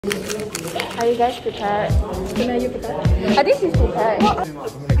Are you guys prepared? Are you prepared? I think she's prepared. I'm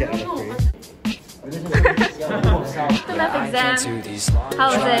gonna get it free. The math exam. How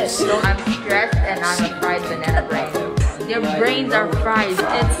was it? I'm stressed and I'm a fried banana brain. Your brains are fried.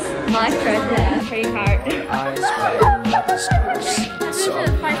 It's My stress. Pretty hard. This is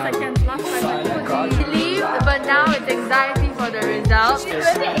 5 seconds. Last 5 seconds. relief, but now it's anxiety for the results.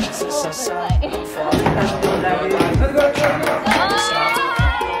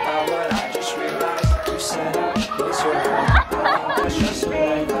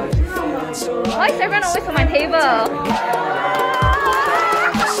 Why is everyone always on my table?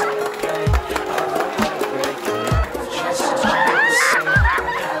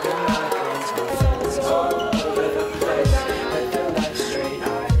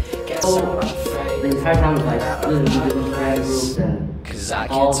 The entire time was like split into different friend groups and cause I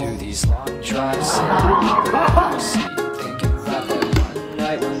can't do these long drives thinking about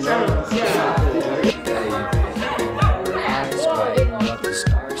that one night when I eyes bright up the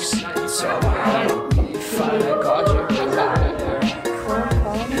stars. So if I got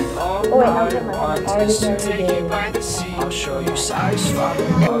you want is to take you by the sea. I'll show you size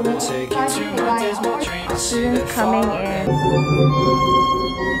 5. I'll take you to my dismal dream. I'll see the Coming in.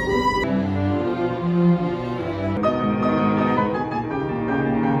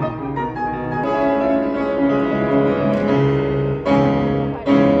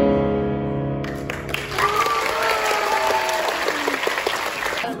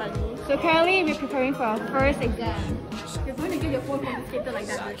 So currently we're preparing for our first exam. You're going to get your phone confiscated like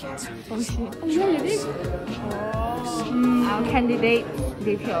that. Oh shit. Oh yeah, you did? Our candidate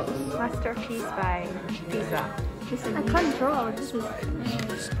details. Masterpiece by Pizza. I can't draw. This is...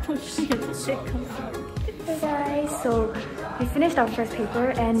 Hey guys, so we finished our first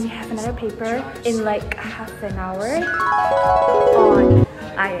paper and we have another paper in like half an hour on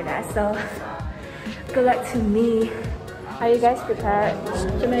INS. So good luck to me. Are you guys prepared?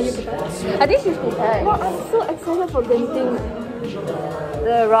 Are you prepared? I think she's prepared. Well, I'm so excited for getting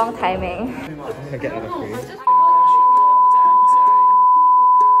the wrong timing. I'm gonna get it free.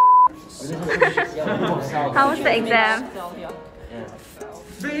 How was the exam?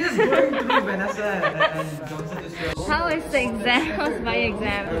 How is the exam? How was my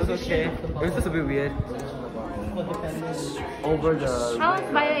exam? it was okay. It was just a bit weird. Over the How was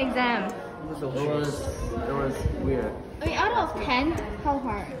bio exam? it was weird. I mean, out of 10, how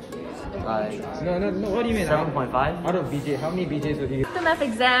hard? Like No, what do you mean? 7.5. Out of BJ, how many BJs would you get? The math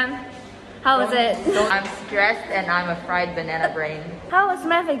exam. How was it? I'm stressed and I'm a fried banana brain. How was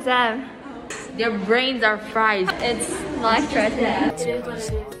math exam? Your brains are fried. It's my stress. It is what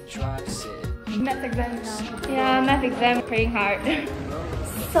it is. Math exam now. Yeah, math exam pretty hard.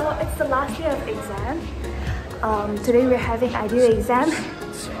 So it's the last day of exam. Today we're having ideal exam.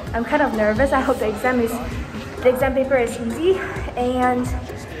 I'm kind of nervous. I hope the exam paper is easy, and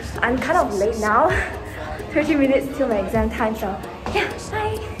I'm kind of late now. 30 minutes till my exam time, so yeah,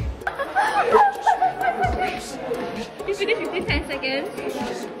 bye. You finished within 10 seconds?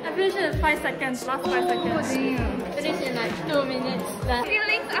 I finished in 5 seconds, last 5 seconds. Finished in like 2 minutes.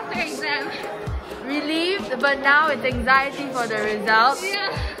 Feelings after exam? Relieved, but now it's anxiety for the results.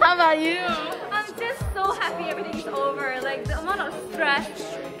 Yeah. How about you? I'm just so happy everything is over. Like the amount of stress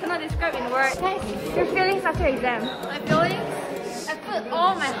cannot describe in words. Guys, your feelings after exam? My feelings? I put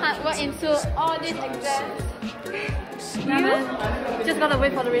all my hard work into all these exams. Just gotta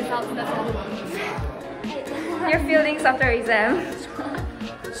wait for the results, that's all. Your feelings after exam?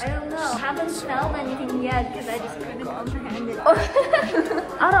 I don't know. I haven't felt anything yet because I just couldn't comprehend it.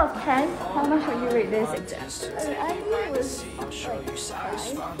 Out of 10, how much would you rate this exam? I think it was like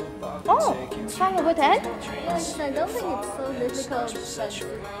 5. Oh, 5 over 10? Yeah, because I don't think it's so difficult,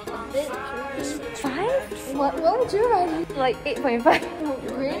 but a bit tricky. 5? What would you rate? Like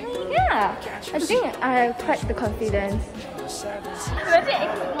 8.5. Really? Yeah, I think I have quite the confidence.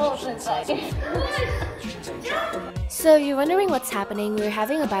 So you're wondering what's happening? We're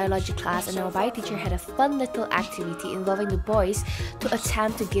having a biology class and our bio teacher had a fun little activity involving the boys to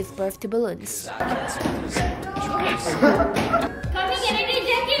attempt to give birth to balloons.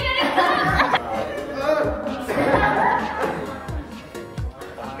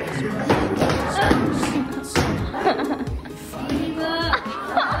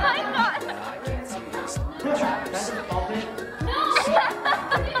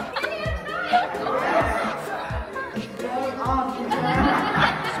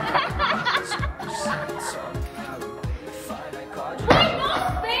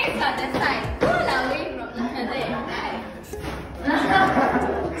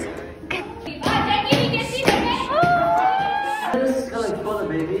 Just gonna explode the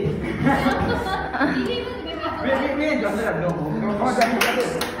baby. Me and Johnson have no home. No, come on, Jackie, get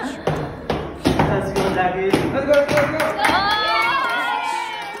this. Let's go, Jackie. Let's go, let's go, let's go.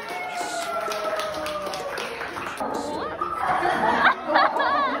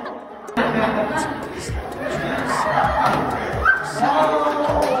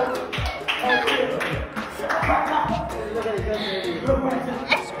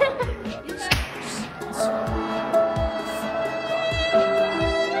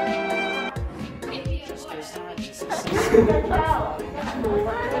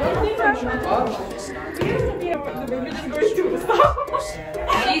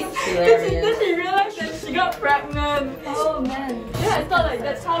 She's hilarious. Then she realized that she got pregnant. Oh man. Yeah, I thought like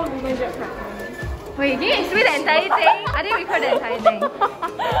that's how women get pregnant. Wait, can you explain the entire thing? I didn't record the entire thing.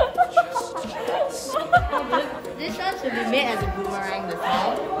 This one should be made as a boomerang, the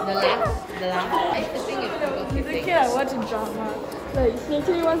sound, the laugh. I used to think it's people As a kissing. kid, I watched a drama. Like she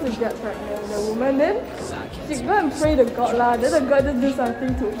actually wants to get pregnant, the woman. Then she go and pray to God lah. Then the God just do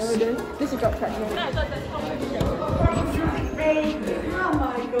something to her. Then she got pregnant. I thought that's how women get pregnant. Oh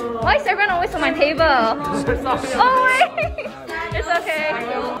my god. Why is everyone always on my table? Oh wait! It's okay.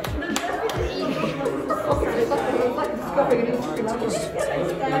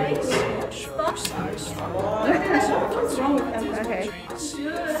 Okay.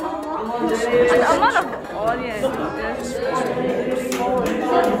 The amount of audience is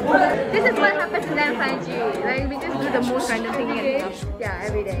this is what happens in then find you. Like we just do the most random thing and stuff. Yeah,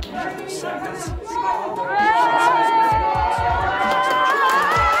 every day.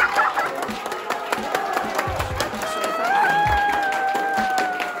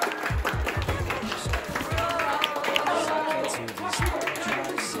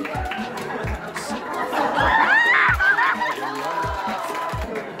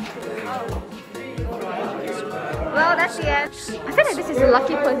 Well, that's the end. I feel like this is a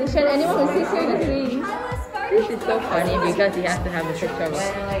lucky position. Anyone who sits here just wins. This is so funny because he has to have a picture of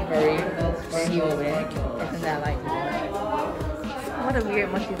Furry where he will win. Isn't that like... What a weird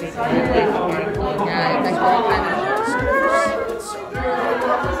motivation. Yeah, it's actually kind of...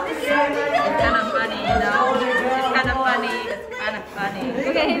 It's kind of funny, you know? It's kind of funny. It's kind of funny.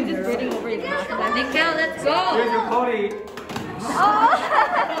 Look at him just breathing over his mouth. Nikhil, let's go! Here's your pony.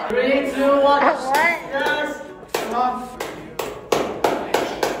 3, 2, 1. What? Yes. Come on.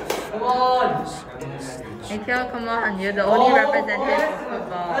 Come on. Nikhil, come on. You're the only representative of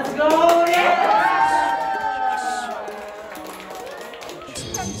football. Let's go. Yeah.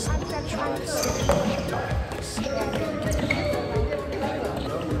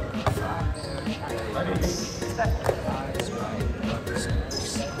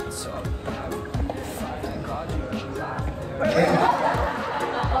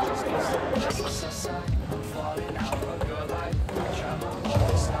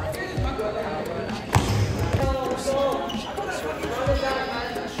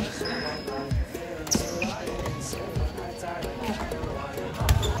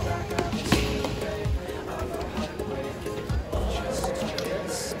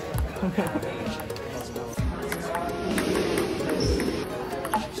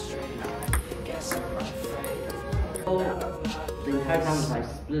 The entire time is like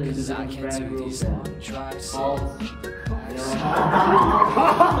split into different friend groups and faults.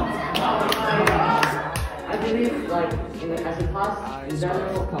 I believe like as a class in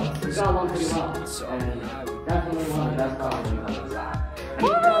general, we got along pretty well, and definitely one of the best classes we had.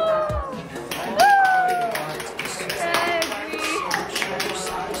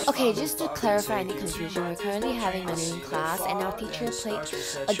 Okay, just to clarify any confusion, we're currently having a noon class and our teacher played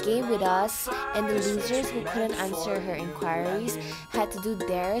a game with us, and the losers who couldn't answer her inquiries had to do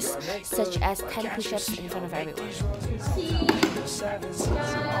theirs, such as 10 push-ups in front of everyone.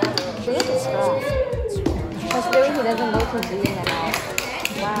 This is strong. Considering he doesn't go to gym at all.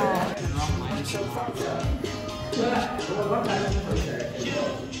 Wow.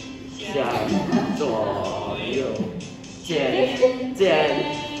 向左右，前前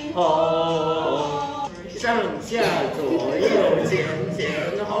后，上下左右，前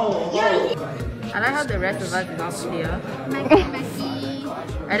前后后。I like how the rest of us is not clear.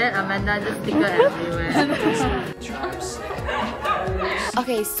 And then Amanda just sticker everywhere.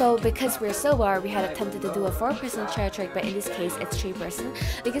 Okay, so because we're so bored, we had attempted to do a 4-person chair trick, but in this case it's 3-person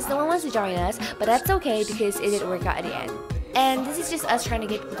because no one wants to join us, but that's okay because it did work out at the end. And this is just us trying to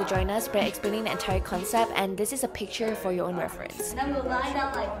get people to join us by explaining the entire concept, and this is a picture for your own reference. Then we'll lie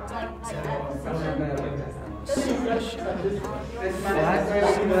down like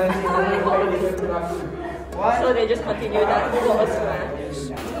So they just continue that for us.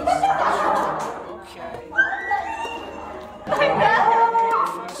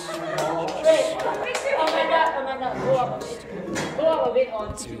 Wait.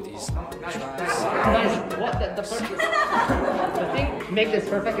 Guys, what the purpose? The thing make this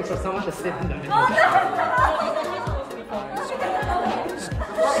perfect is for someone to sit in the middle.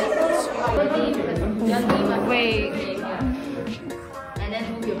 Wait. And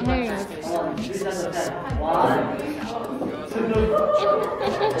then move your butt.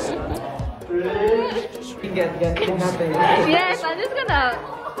 Get nothing. Yes, I'm just gonna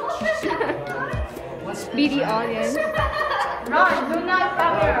be the audience. Ron, do not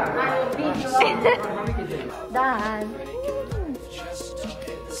come here. I will beat you up. Done.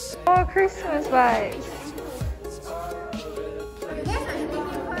 Oh, Christmas vibes.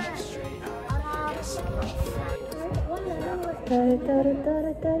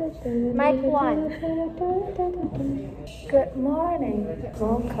 Mic 1. Good morning.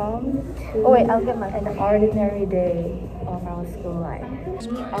 Welcome to an ordinary day of our school life.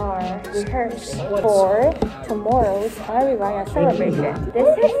 We are rehearsing for tomorrow's Hari Raya celebration.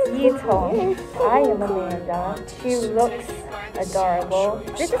 This is Yitong. I am Amanda. She looks adorable.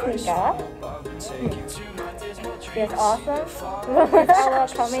 This is Nika. She's awesome. This is our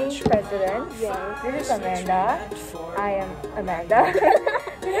coming president. Yes. This is Amanda. I am Amanda.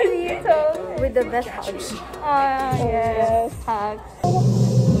 This is Yitong with the best hugs. Ah, yes. Hugs.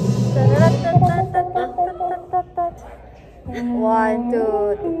 1,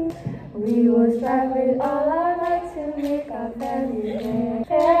 2, 3. We will strive with all our might to make our family great.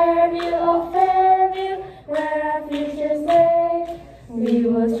 Fairview, oh Fairview, where our futures lay. We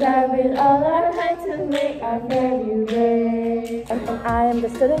will strive with all our might to make our Fairview great. And I am the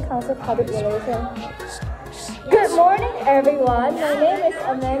Student Council Public Relations. Good morning, everyone. My name is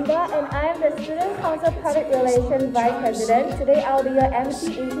Amanda, and I am the Student Council Public Relations Vice President. Today, I'll be your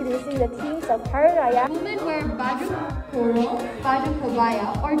MC introducing the teams of Hari Raya. Women wear baju kurung, baju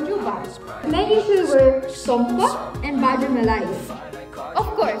kebaya, or jubah. Men usually wear sompa and baju Melayu. Of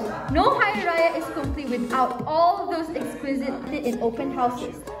course, no Hari Raya is complete without all those exquisite in open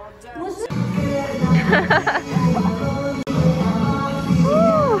houses.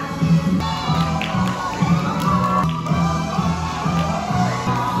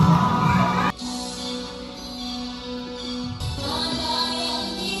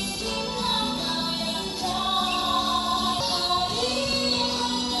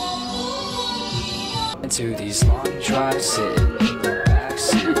 To these long drives, sitting in the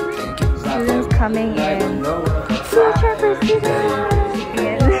backseat, thinking about Students coming in. Future president.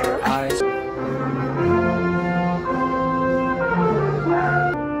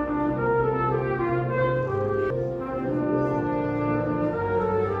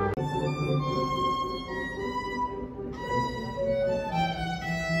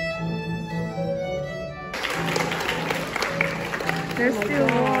 There's still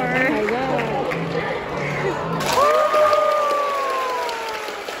more.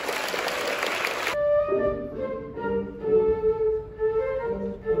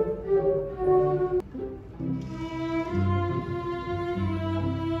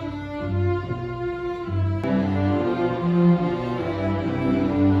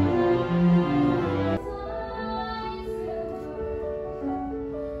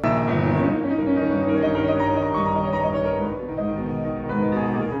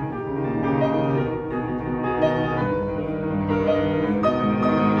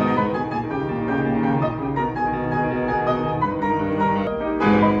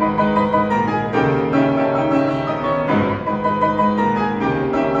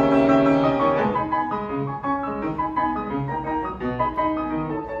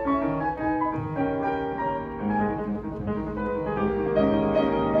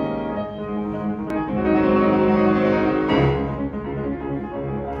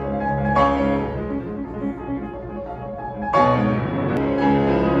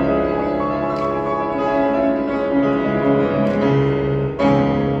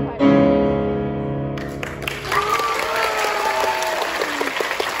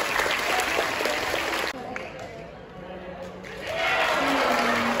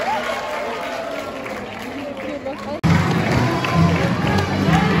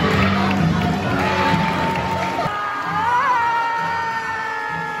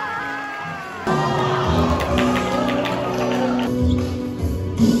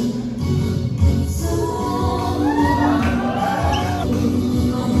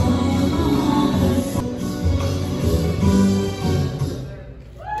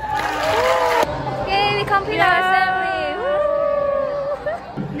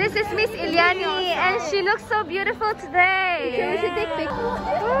 This is Miss Ilyani and she looks so beautiful today. Okay, we should take pictures.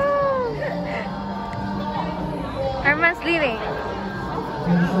 Everyone's leaving.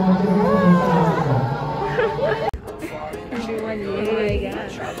 Everyone leaving. Oh my god.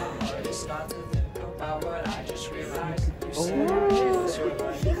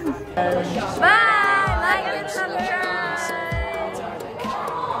 Bye! Like and subscribe!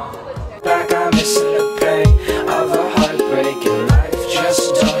 Back, I'm missing the pain of a heartbreak in life.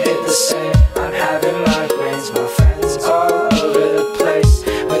 Just don't hit the same. I'm having migraines, my friends all over the place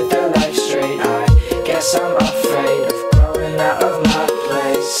with their life straight. I guess I'm afraid of growing out of my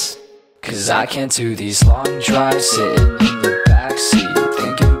place, 'cause I can't do these long drives sitting in